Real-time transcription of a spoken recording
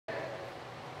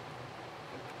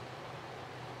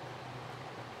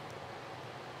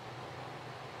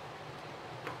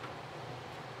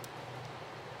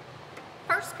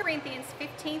1 Corinthians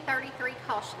 15:33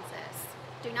 cautions us,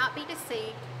 "Do not be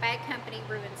deceived, bad company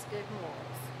ruins good morals."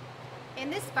 In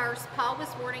this verse, Paul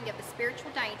was warning of the spiritual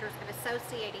dangers of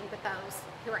associating with those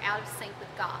who are out of sync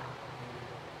with God.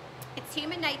 It's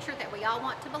human nature that we all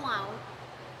want to belong,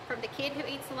 from the kid who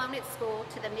eats alone at school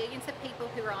to the millions of people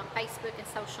who are on Facebook and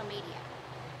social media.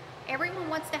 Everyone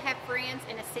wants to have friends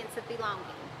and a sense of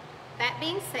belonging. That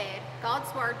being said,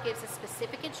 God's Word gives us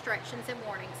specific instructions and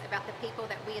warnings about the people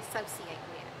that we associate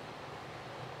with.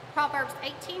 Proverbs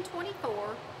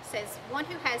 18:24 says, "One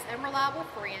who has unreliable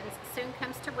friends soon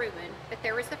comes to ruin, but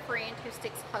there is a friend who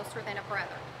sticks closer than a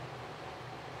brother."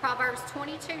 Proverbs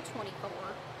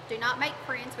 22:24, "Do not make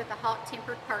friends with a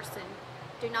hot-tempered person.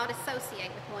 Do not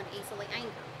associate with one easily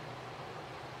angered."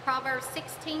 Proverbs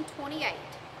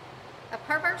 16:28, "A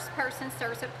perverse person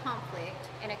stirs up conflict,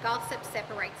 and a gossip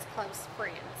separates close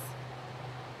friends."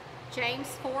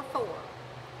 James 4:4,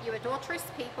 "You adulterous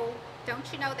people,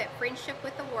 don't you know that friendship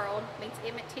with the world means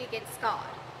enmity against God?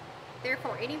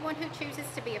 Therefore, anyone who chooses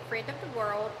to be a friend of the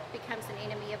world becomes an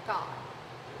enemy of God."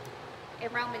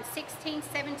 In Romans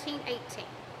 16:17-18,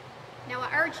 "Now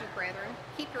I urge you, brethren,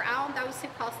 keep your eye on those who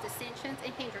cause dissensions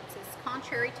and hindrances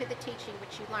contrary to the teaching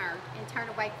which you learned, and turn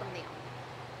away from them.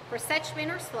 For such men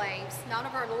are slaves, not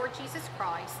of our Lord Jesus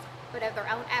Christ, but of their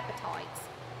own appetites,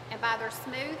 and by their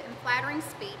smooth and flattering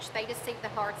speech they deceive the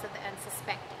hearts of the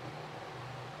unsuspecting."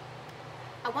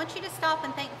 I want you to stop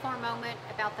and think for a moment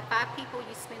about the 5 people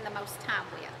you spend the most time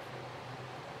with.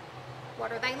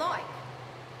 What are they like?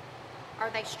 Are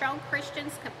they strong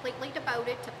Christians completely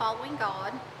devoted to following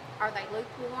God? Are they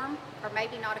lukewarm, or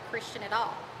maybe not a Christian at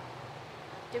all?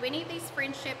 Do any of these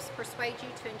friendships persuade you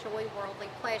to enjoy worldly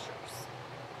pleasures?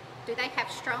 Do they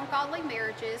have strong godly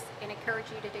marriages and encourage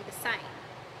you to do the same?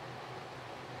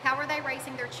 How are they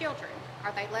raising their children?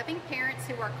 Are they loving parents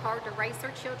who work hard to raise their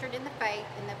children in the faith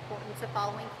and the importance of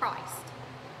following Christ?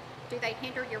 Do they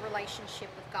hinder your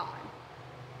relationship with God?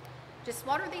 Just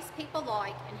what are these people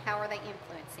like, and how are they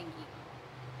influencing you?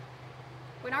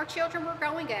 When our children were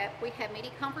growing up, we had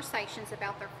many conversations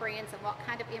about their friends and what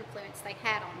kind of influence they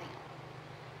had on them.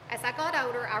 As I got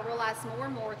older, I realized more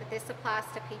and more that this applies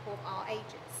to people of all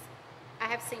ages. I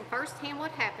have seen firsthand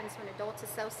what happens when adults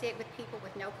associate with people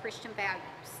with no Christian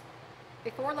values.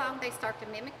 Before long, they start to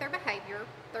mimic their behavior,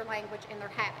 their language, and their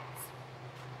habits.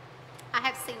 I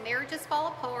have seen marriages fall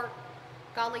apart,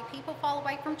 godly people fall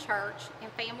away from church,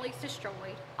 and families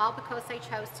destroyed, all because they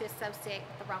chose to associate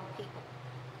with the wrong people.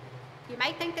 You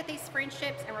may think that these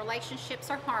friendships and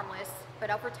relationships are harmless, but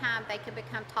over time they can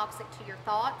become toxic to your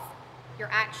thoughts, your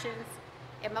actions,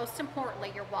 and most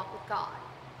importantly, your walk with God.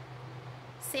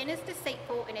 Sin is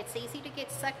deceitful, and it's easy to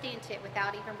get sucked into it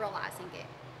without even realizing it.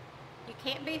 You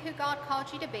can't be who God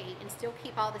called you to be and still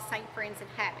keep all the same friends and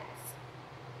habits.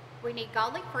 We need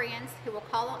godly friends who will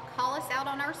call us out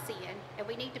on our sin, and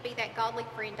we need to be that godly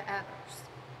friend to others.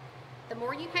 The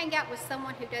more you hang out with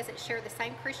someone who doesn't share the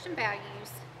same Christian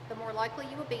values, the more likely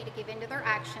you will be to give in to their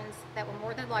actions that will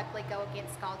more than likely go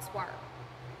against God's Word.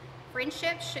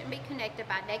 Friendships shouldn't be connected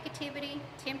by negativity,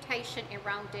 temptation, and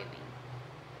wrongdoing.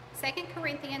 2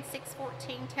 Corinthians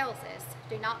 6:14 tells us,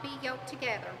 "Do not be yoked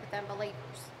together with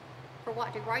unbelievers. For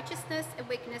what do righteousness and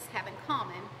wickedness have in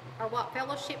common, or what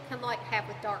fellowship can light have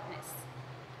with darkness?"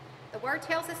 The Word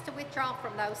tells us to withdraw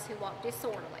from those who walk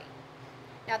disorderly.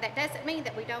 Now, that doesn't mean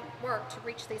that we don't work to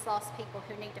reach these lost people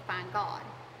who need to find God.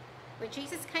 When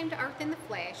Jesus came to earth in the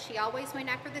flesh, he always went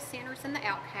after the sinners and the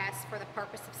outcasts for the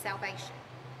purpose of salvation.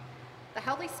 The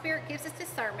Holy Spirit gives us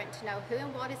discernment to know who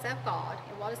and what is of God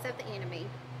and what is of the enemy,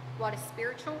 what is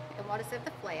spiritual and what is of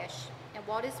the flesh, and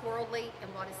what is worldly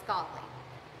and what is godly.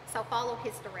 So follow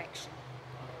his direction.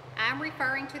 I'm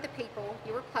referring to the people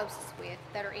you are closest with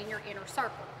that are in your inner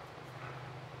circle.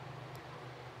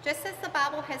 Just as the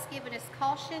Bible has given us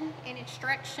caution and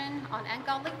instruction on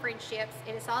ungodly friendships,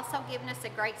 it has also given us a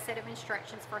great set of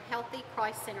instructions for healthy,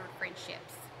 Christ-centered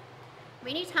friendships.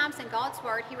 Many times in God's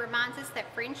Word, he reminds us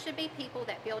that friends should be people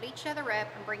that build each other up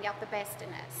and bring out the best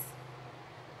in us.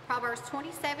 Proverbs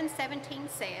 27:17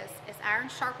 says, "As iron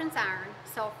sharpens iron,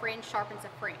 so a friend sharpens a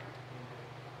friend."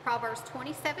 Proverbs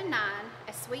 27:9,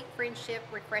 "A sweet friendship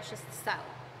refreshes the soul."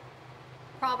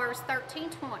 Proverbs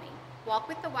 13:20, "Walk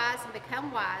with the wise and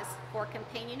become wise, for a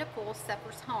companion of fools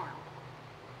suffers harm."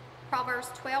 Proverbs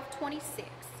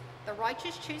 12:26, "The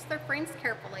righteous choose their friends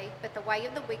carefully, but the way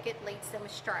of the wicked leads them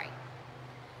astray."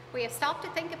 We have stopped to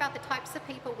think about the types of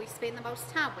people we spend the most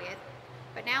time with,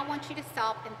 but now I want you to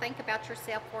stop and think about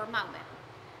yourself for a moment.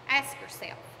 Ask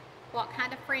yourself, what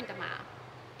kind of friend am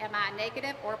I? Am I a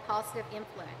negative or a positive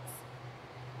influence?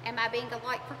 Am I being a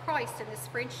light for Christ in this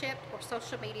friendship or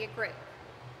social media group?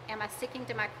 Am I sticking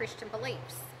to my Christian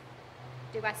beliefs?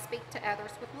 Do I speak to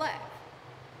others with love?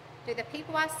 Do the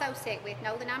people I associate with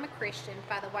know that I'm a Christian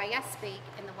by the way I speak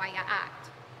and the way I act?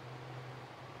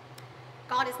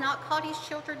 God has not called his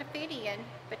children to fit in,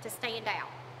 but to stand out.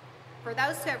 For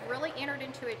those who have really entered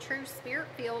into a true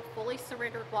Spirit-filled, fully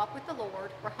surrendered walk with the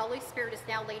Lord, where Holy Spirit is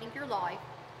now leading your life,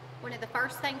 one of the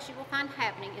first things you will find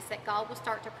happening is that God will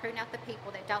start to prune out the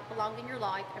people that don't belong in your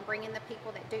life and bring in the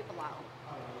people that do belong.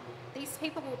 These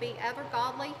people will be other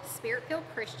godly, Spirit-filled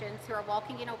Christians who are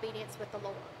walking in obedience with the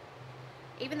Lord.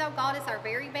 Even though God is our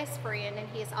very best friend and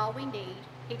he is all we need,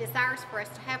 he desires for us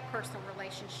to have personal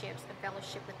relationships and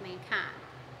fellowship with mankind.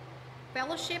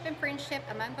 Fellowship and friendship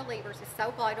among believers is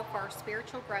so vital for our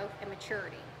spiritual growth and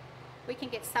maturity. We can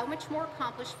get so much more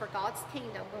accomplished for God's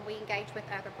kingdom when we engage with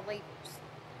other believers.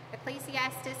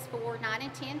 Ecclesiastes 4:9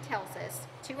 and 10 tells us,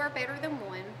 2 are better than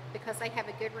 1 because they have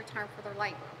a good return for their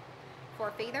labor. For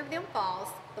if either of them falls,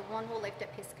 the one will lift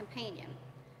up his companion.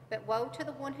 But woe to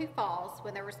the one who falls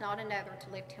when there is not another to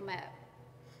lift him up.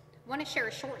 I want to share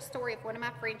a short story of one of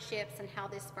my friendships and how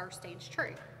this verse stands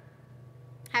true.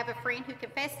 I have a friend who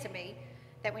confessed to me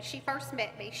that when she first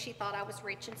met me, she thought I was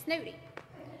rich and snooty.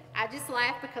 I just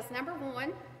laughed because, number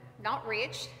one, not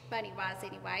rich, money-wise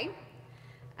anyway,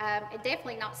 and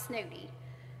definitely not snooty.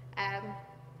 I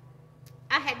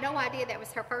had no idea that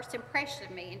was her first impression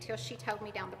of me until she told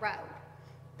me down the road.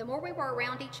 The more we were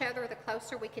around each other, the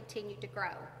closer we continued to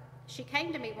grow. She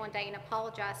came to me one day and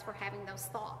apologized for having those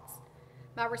thoughts.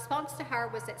 My response to her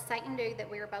was that Satan knew that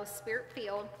we were both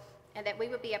Spirit-filled and that we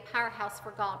would be a powerhouse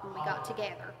for God when we got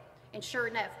together. And sure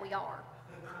enough, we are.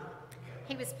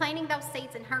 He was planting those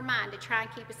seeds in her mind to try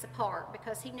and keep us apart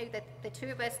because he knew that the two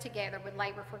of us together would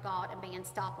labor for God and be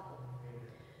unstoppable.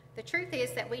 The truth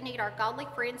is that we need our godly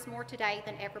friends more today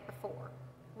than ever before.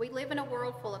 We live in a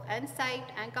world full of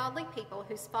unsaved, ungodly people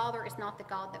whose Father is not the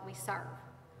God that we serve.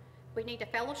 We need to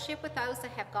fellowship with those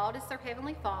that have God as their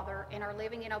Heavenly Father and are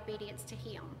living in obedience to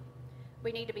him.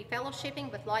 We need to be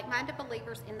fellowshipping with like-minded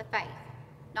believers in the faith,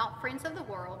 not friends of the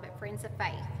world, but friends of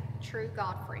faith, true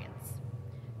God friends.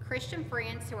 Christian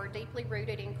friends who are deeply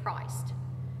rooted in Christ.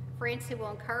 Friends who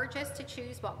will encourage us to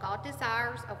choose what God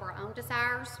desires over our own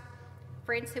desires.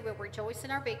 Friends who will rejoice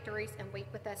in our victories and weep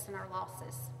with us in our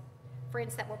losses.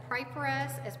 Friends that will pray for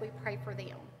us as we pray for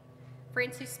them.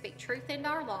 Friends who speak truth into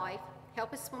our life,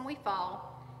 help us when we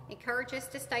fall, encourage us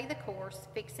to stay the course,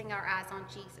 fixing our eyes on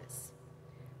Jesus.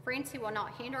 Friends who will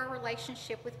not hinder our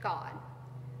relationship with God.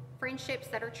 Friendships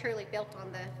that are truly built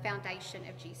on the foundation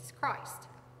of Jesus Christ.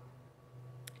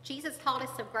 Jesus taught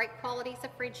us some great qualities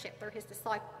of friendship through his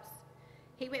disciples.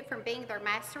 He went from being their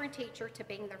master and teacher to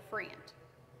being their friend.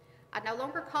 I no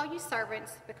longer call you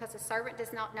servants because a servant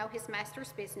does not know his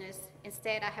master's business.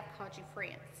 Instead, I have called you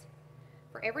friends.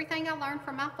 For everything I learned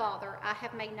from my Father, I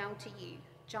have made known to you.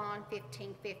 John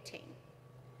 15:15.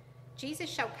 Jesus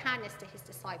showed kindness to his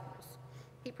disciples.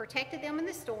 He protected them in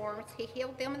the storms. He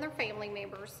healed them and their family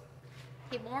members.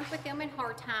 He mourned with them in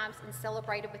hard times and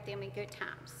celebrated with them in good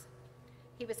times.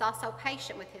 He was also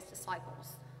patient with his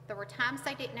disciples. There were times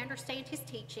they didn't understand his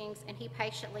teachings, and he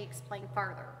patiently explained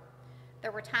further.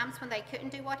 There were times when they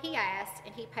couldn't do what he asked,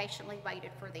 and he patiently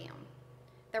waited for them.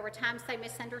 There were times they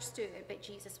misunderstood, but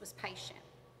Jesus was patient.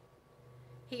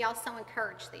 He also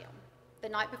encouraged them. The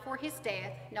night before his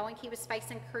death, knowing he was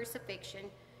facing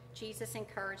crucifixion, Jesus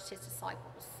encouraged his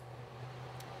disciples.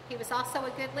 He was also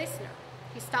a good listener.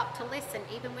 He stopped to listen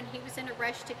even when he was in a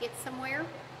rush to get somewhere.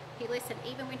 He listened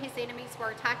even when his enemies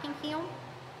were attacking him.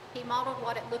 He modeled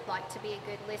what it looked like to be a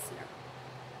good listener.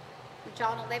 In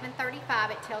John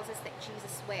 11:35, it tells us that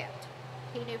Jesus wept.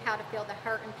 He knew how to feel the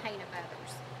hurt and pain of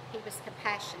others. He was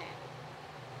compassionate.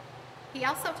 He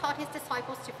also taught his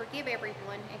disciples to forgive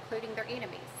everyone, including their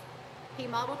enemies. He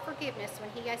modeled forgiveness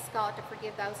when he asked God to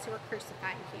forgive those who were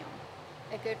crucifying him.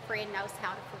 A good friend knows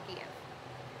how to forgive.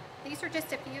 These are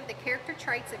just a few of the character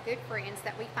traits of good friends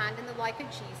that we find in the life of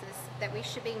Jesus that we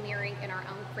should be mirroring in our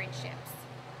own friendships.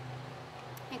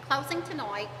 In closing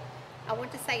tonight, I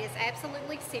want to say it's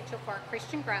absolutely essential for our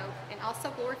Christian growth and also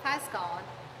glorifies God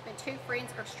when two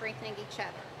friends are strengthening each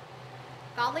other.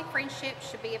 Godly friendships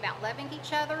should be about loving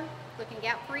each other, looking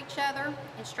out for each other,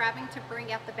 and striving to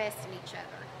bring out the best in each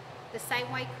other. The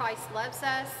same way Christ loves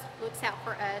us, looks out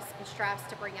for us, and strives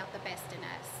to bring out the best in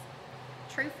us.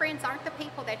 True friends aren't the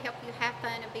people that help you have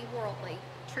fun and be worldly.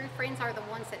 True friends are the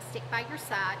ones that stick by your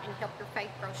side and help your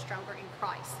faith grow stronger in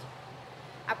Christ.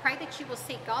 I pray that you will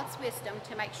seek God's wisdom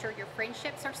to make sure your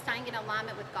friendships are staying in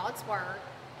alignment with God's Word,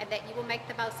 and that you will make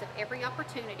the most of every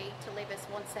opportunity to live as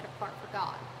one set apart for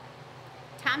God.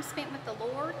 Time spent with the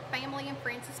Lord, family, and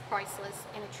friends is priceless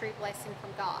and a true blessing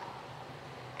from God.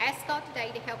 Ask God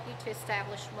today to help you to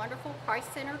establish wonderful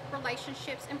Christ-centered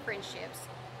relationships and friendships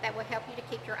that will help you to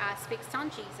keep your eyes fixed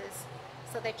on Jesus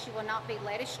so that you will not be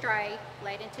led astray,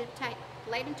 led into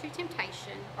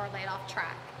temptation, or led off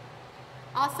track.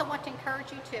 I also want to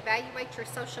encourage you to evaluate your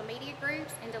social media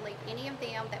groups and delete any of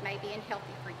them that may be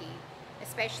unhealthy for you,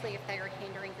 especially if they are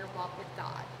hindering your walk with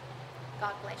God.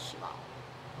 God bless you all.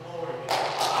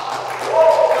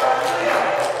 Glory.